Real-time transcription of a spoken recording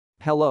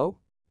Hello?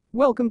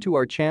 Welcome to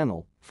our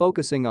channel,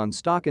 focusing on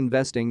stock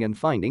investing and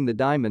finding the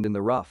diamond in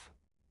the rough.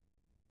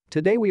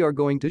 Today we are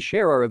going to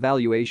share our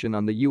evaluation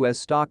on the US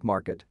stock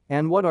market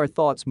and what our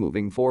thoughts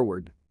moving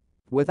forward.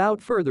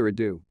 Without further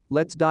ado,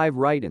 let's dive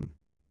right in.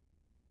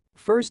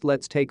 First,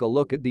 let's take a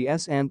look at the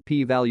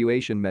S&P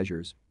valuation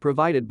measures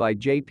provided by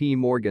JP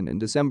Morgan in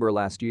December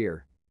last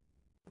year.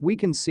 We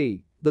can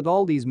see that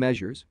all these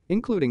measures,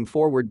 including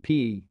forward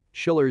PE,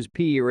 Shiller's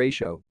PE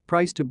ratio,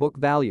 price to book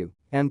value,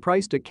 and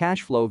price to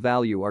cash flow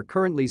value are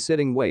currently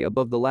sitting way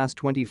above the last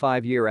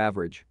 25-year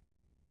average.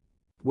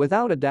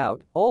 Without a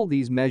doubt, all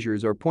these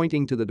measures are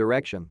pointing to the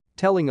direction,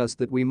 telling us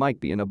that we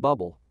might be in a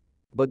bubble.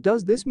 But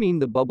does this mean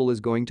the bubble is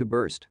going to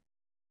burst?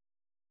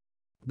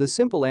 The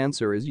simple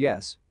answer is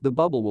yes, the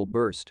bubble will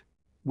burst.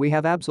 We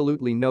have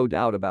absolutely no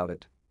doubt about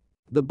it.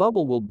 The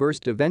bubble will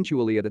burst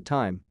eventually at a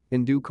time,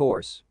 in due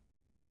course.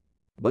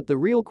 But the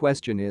real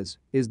question is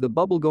the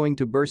bubble going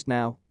to burst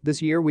now, this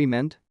year we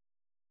meant?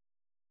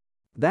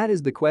 That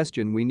is the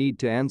question we need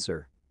to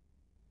answer.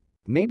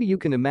 Maybe you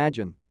can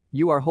imagine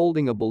you are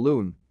holding a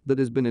balloon that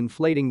has been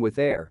inflating with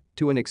air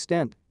to an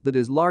extent that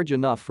is large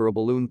enough for a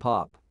balloon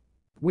pop.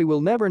 We will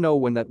never know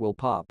when that will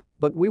pop,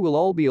 but we will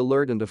all be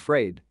alert and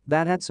afraid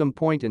that at some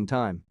point in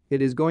time,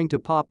 it is going to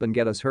pop and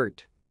get us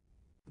hurt.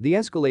 The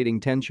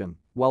escalating tension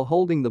while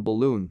holding the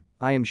balloon,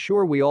 I am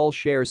sure we all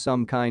share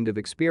some kind of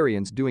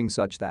experience doing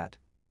such that.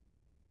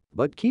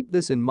 But keep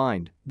this in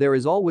mind, there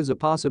is always a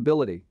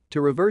possibility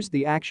to reverse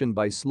the action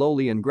by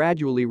slowly and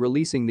gradually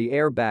releasing the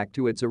air back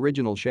to its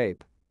original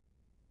shape.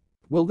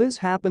 Will this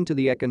happen to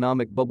the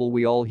economic bubble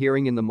we all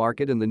hearing in the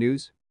market and the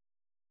news?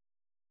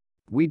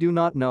 We do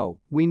not know,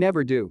 we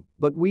never do,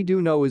 but we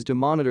do know is to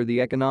monitor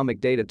the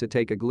economic data to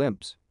take a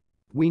glimpse.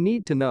 We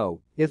need to know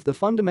if the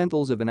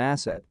fundamentals of an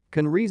asset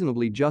can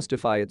reasonably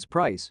justify its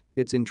price,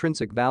 its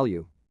intrinsic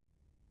value.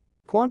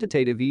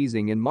 Quantitative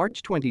easing in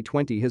March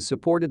 2020 has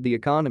supported the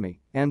economy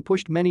and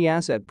pushed many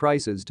asset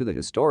prices to the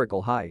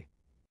historical high.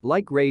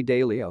 Like Ray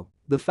Dalio,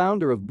 the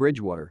founder of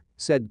Bridgewater,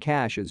 said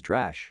cash is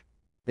trash.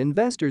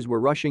 Investors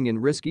were rushing in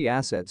risky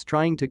assets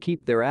trying to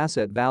keep their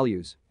asset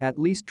values, at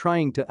least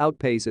trying to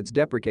outpace its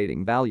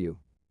depreciating value.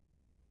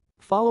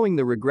 Following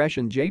the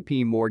regression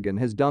JP Morgan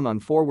has done on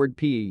forward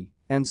PE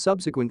and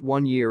subsequent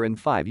 1-year and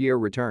 5-year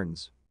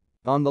returns.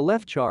 On the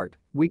left chart,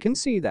 we can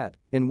see that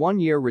in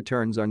 1-year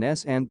returns on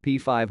S&P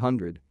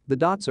 500, the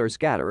dots are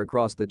scattered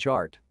across the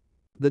chart.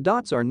 The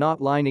dots are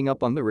not lining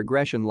up on the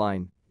regression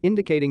line,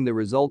 indicating the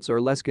results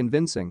are less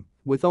convincing,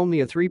 with only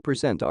a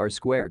 3%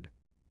 R-squared.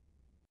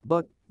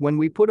 But when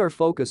we put our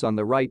focus on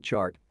the right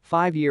chart,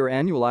 5-year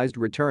annualized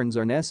returns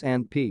on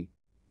S&P,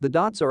 the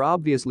dots are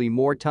obviously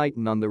more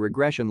tightened on the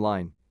regression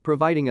line,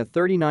 providing a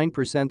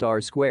 39%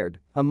 R-squared,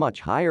 a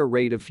much higher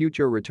rate of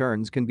future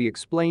returns can be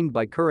explained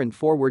by current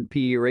forward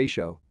PE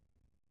ratio.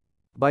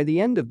 By the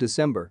end of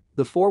December,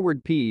 the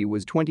forward PE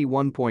was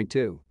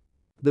 21.2.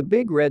 The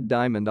big red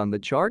diamond on the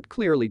chart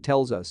clearly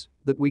tells us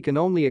that we can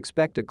only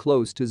expect a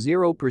close to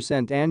 0%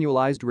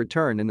 annualized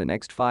return in the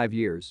next 5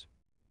 years.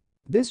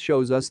 This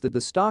shows us that the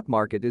stock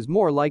market is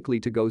more likely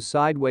to go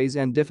sideways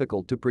and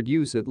difficult to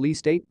produce at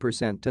least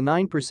 8% to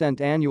 9%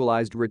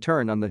 annualized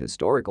return on the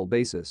historical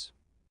basis.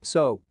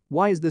 So,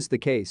 why is this the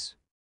case?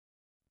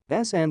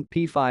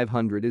 S&P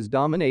 500 is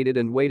dominated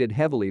and weighted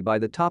heavily by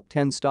the top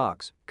 10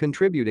 stocks,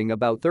 contributing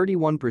about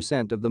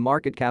 31% of the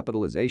market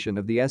capitalization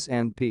of the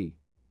S&P.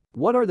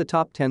 What are the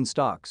top 10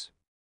 stocks?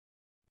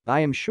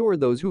 I am sure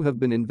those who have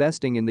been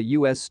investing in the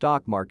US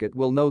stock market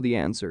will know the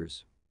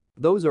answers.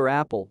 Those are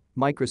Apple,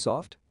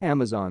 Microsoft,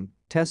 Amazon,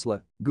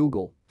 Tesla,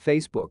 Google,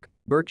 Facebook,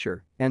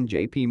 Berkshire, and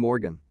JP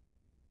Morgan.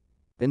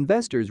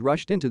 Investors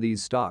rushed into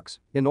these stocks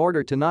in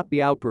order to not be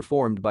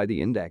outperformed by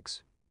the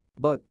index.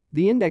 But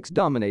the index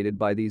dominated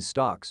by these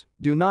stocks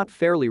do not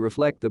fairly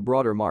reflect the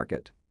broader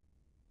market.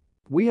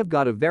 We have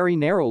got a very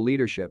narrow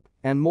leadership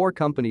and more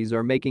companies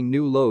are making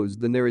new lows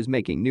than there is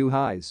making new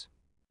highs.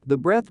 The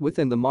breadth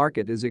within the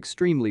market is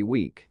extremely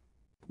weak.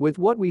 With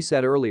what we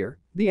said earlier,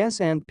 the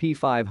S&P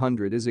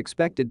 500 is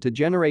expected to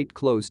generate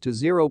close to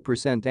 0%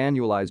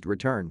 annualized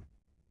return.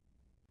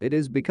 It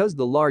is because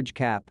the large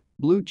cap,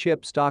 blue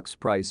chip stocks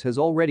price has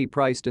already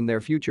priced in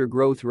their future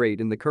growth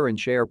rate in the current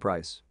share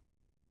price.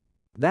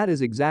 That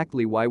is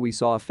exactly why we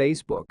saw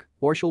Facebook,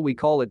 or shall we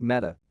call it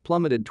Meta,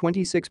 plummeted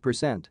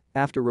 26%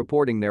 after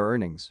reporting their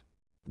earnings.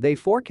 They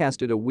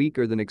forecasted a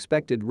weaker than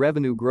expected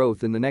revenue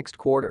growth in the next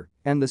quarter,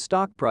 and the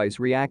stock price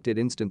reacted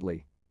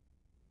instantly.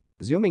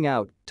 Zooming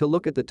out to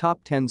look at the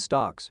top 10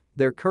 stocks,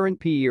 their current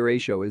PE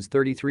ratio is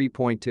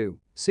 33.2,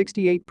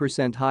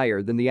 68%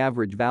 higher than the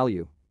average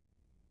value.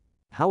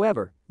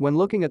 However, when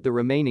looking at the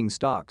remaining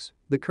stocks,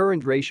 the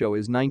current ratio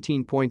is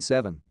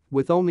 19.7,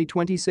 with only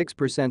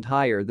 26%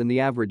 higher than the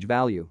average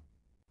value.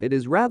 It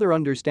is rather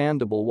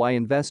understandable why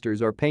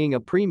investors are paying a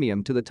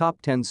premium to the top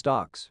 10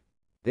 stocks.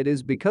 It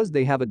is because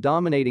they have a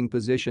dominating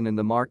position in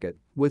the market,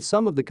 with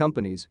some of the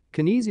companies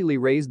can easily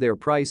raise their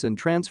price and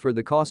transfer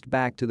the cost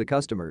back to the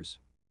customers.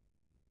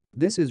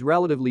 This is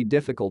relatively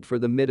difficult for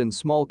the mid and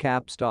small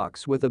cap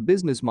stocks with a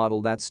business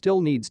model that still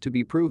needs to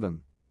be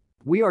proven.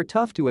 We are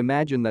tough to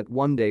imagine that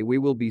one day we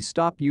will be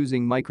stop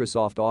using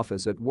Microsoft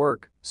Office at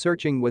work,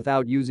 searching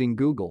without using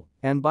Google,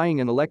 and buying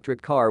an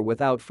electric car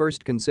without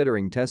first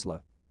considering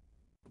Tesla.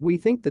 We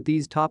think that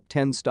these top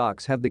 10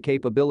 stocks have the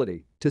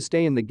capability to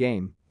stay in the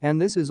game, and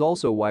this is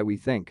also why we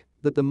think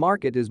that the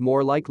market is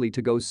more likely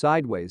to go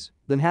sideways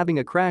than having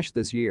a crash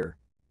this year.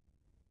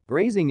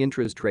 Raising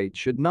interest rates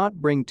should not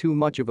bring too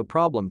much of a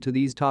problem to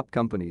these top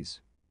companies.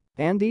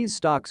 And these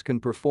stocks can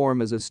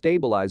perform as a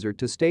stabilizer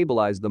to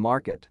stabilize the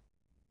market.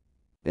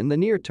 In the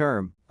near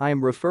term, I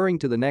am referring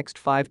to the next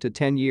 5 to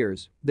 10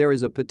 years, there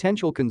is a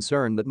potential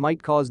concern that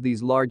might cause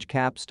these large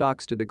cap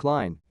stocks to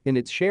decline in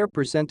its share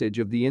percentage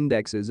of the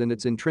indexes and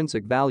its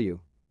intrinsic value.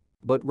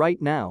 But right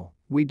now,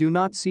 we do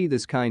not see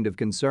this kind of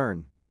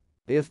concern.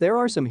 If there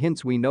are some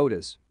hints we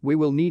notice, we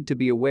will need to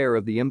be aware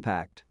of the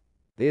impact.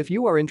 If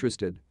you are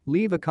interested,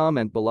 leave a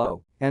comment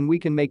below and we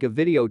can make a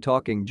video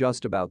talking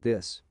just about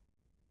this.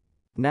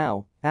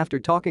 Now, after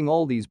talking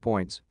all these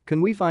points, can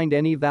we find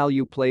any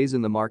value plays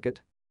in the market?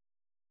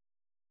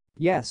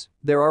 Yes,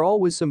 there are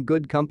always some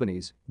good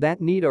companies that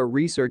need our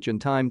research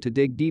and time to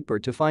dig deeper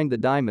to find the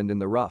diamond in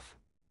the rough.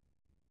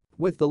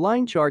 With the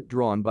line chart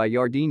drawn by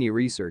Yardeni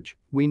Research,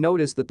 we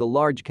notice that the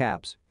large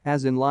caps,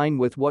 as in line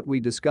with what we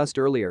discussed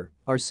earlier,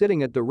 are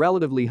sitting at the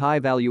relatively high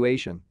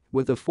valuation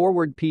with a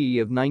forward PE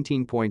of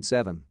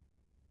 19.7.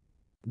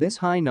 This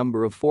high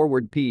number of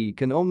forward PE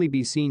can only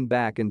be seen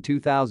back in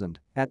 2000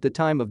 at the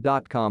time of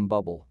dot-com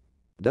bubble.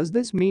 Does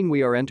this mean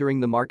we are entering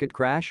the market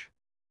crash?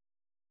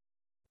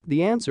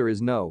 The answer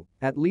is no,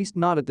 at least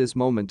not at this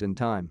moment in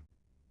time.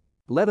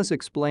 Let us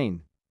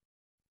explain.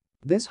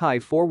 This high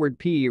forward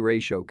PE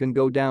ratio can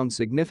go down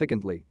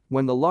significantly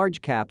when the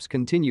large caps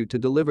continue to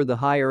deliver the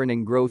high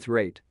earning growth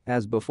rate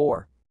as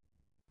before.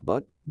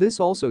 But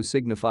this also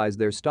signifies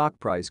their stock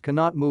price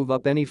cannot move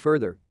up any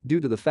further due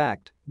to the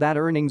fact that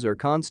earnings are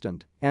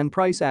constant and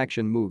price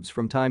action moves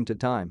from time to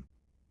time.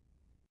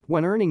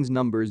 When earnings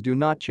numbers do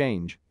not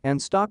change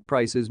and stock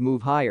prices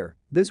move higher,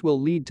 this will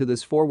lead to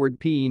this forward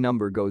PE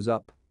number goes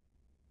up.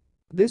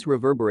 This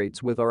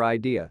reverberates with our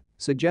idea,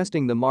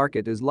 suggesting the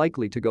market is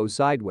likely to go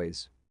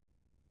sideways.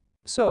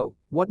 So,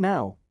 what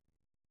now?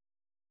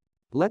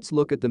 Let's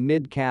look at the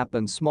mid-cap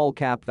and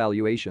small-cap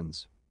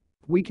valuations.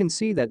 We can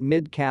see that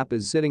mid-cap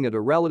is sitting at a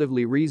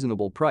relatively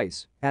reasonable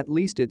price, at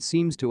least it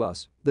seems to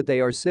us that they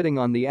are sitting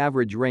on the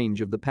average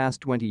range of the past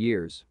 20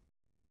 years.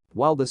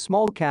 While the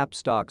small-cap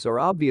stocks are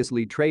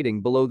obviously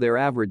trading below their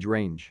average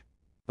range.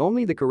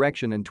 Only the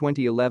correction in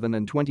 2011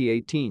 and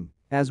 2018,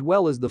 as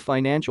well as the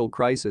financial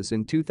crisis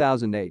in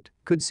 2008,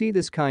 could see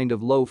this kind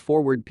of low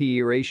forward PE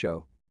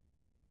ratio.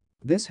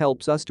 This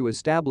helps us to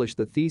establish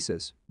the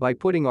thesis by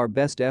putting our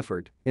best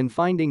effort in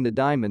finding the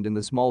diamond in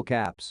the small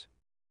caps.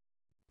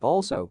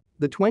 Also,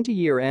 the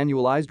 20-year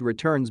annualized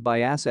returns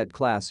by asset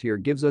class here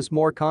gives us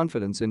more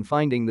confidence in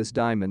finding this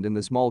diamond in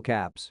the small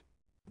caps.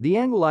 The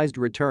annualized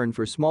return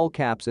for small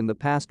caps in the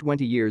past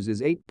 20 years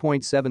is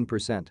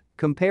 8.7%,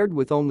 compared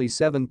with only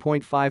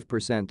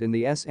 7.5% in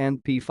the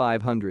S&P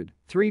 500,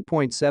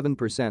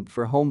 3.7%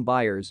 for home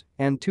buyers,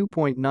 and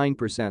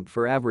 2.9%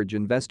 for average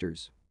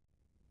investors.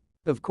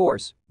 Of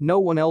course, no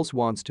one else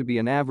wants to be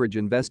an average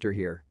investor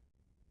here.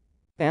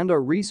 And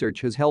our research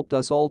has helped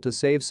us all to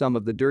save some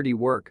of the dirty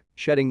work,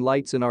 shedding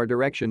lights in our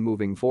direction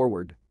moving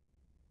forward.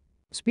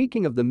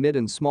 Speaking of the mid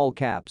and small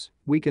caps,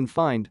 we can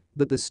find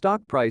that the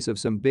stock price of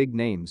some big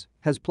names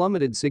has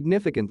plummeted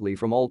significantly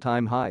from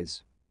all-time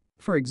highs.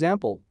 For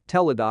example,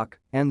 Teladoc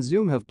and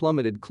Zoom have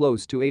plummeted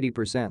close to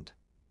 80%.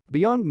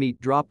 Beyond Meat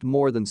dropped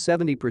more than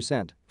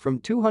 70% from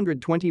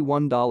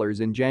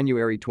 $221 in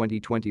January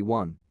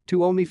 2021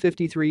 to only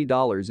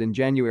 $53 in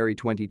January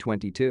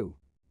 2022.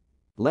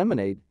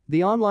 Lemonade,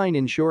 the online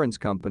insurance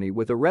company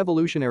with a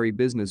revolutionary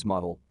business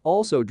model,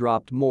 also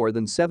dropped more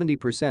than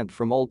 70%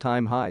 from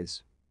all-time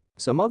highs.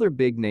 Some other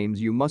big names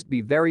you must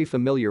be very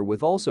familiar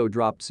with also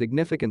dropped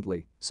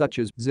significantly, such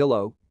as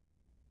Zillow.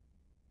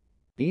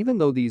 Even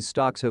though these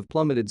stocks have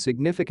plummeted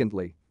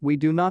significantly, we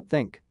do not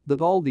think that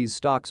all these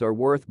stocks are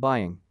worth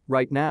buying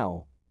right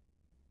now.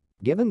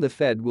 Given the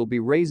Fed will be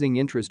raising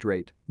interest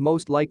rate,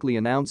 most likely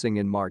announcing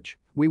in March,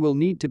 we will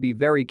need to be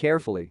very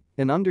carefully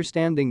in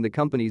understanding the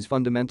company's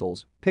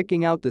fundamentals,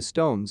 picking out the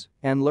stones,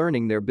 and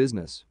learning their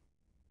business.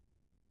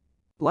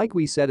 Like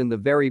we said in the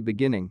very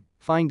beginning,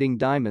 finding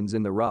diamonds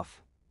in the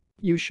rough.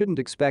 You shouldn't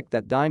expect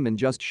that diamond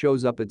just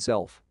shows up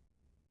itself.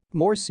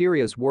 More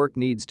serious work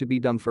needs to be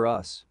done for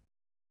us.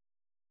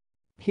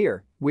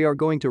 Here, we are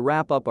going to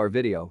wrap up our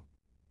video.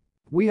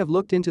 We have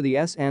looked into the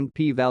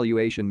S&P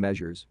valuation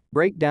measures,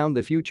 break down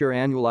the future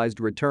annualized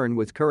return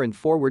with current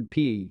forward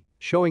PE,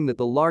 showing that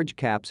the large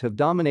caps have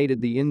dominated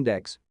the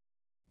index,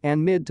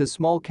 and mid to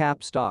small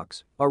cap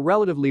stocks are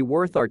relatively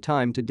worth our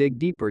time to dig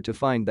deeper to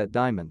find that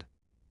diamond.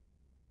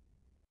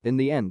 In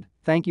the end,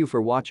 thank you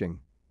for watching.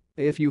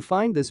 If you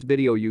find this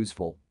video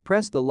useful,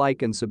 press the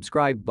like and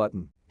subscribe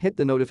button, hit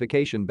the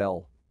notification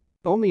bell.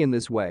 Only in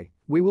this way,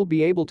 we will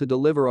be able to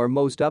deliver our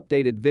most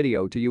updated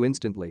video to you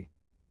instantly.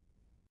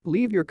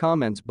 Leave your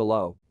comments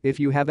below if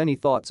you have any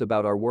thoughts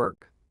about our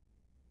work.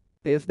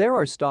 If there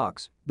are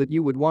stocks that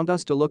you would want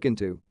us to look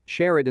into,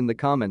 share it in the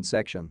comment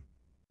section.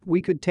 We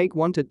could take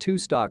 1 to 2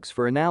 stocks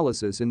for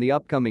analysis in the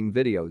upcoming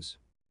videos.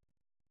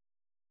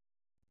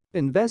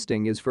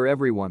 Investing is for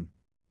everyone.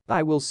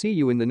 I will see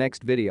you in the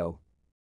next video.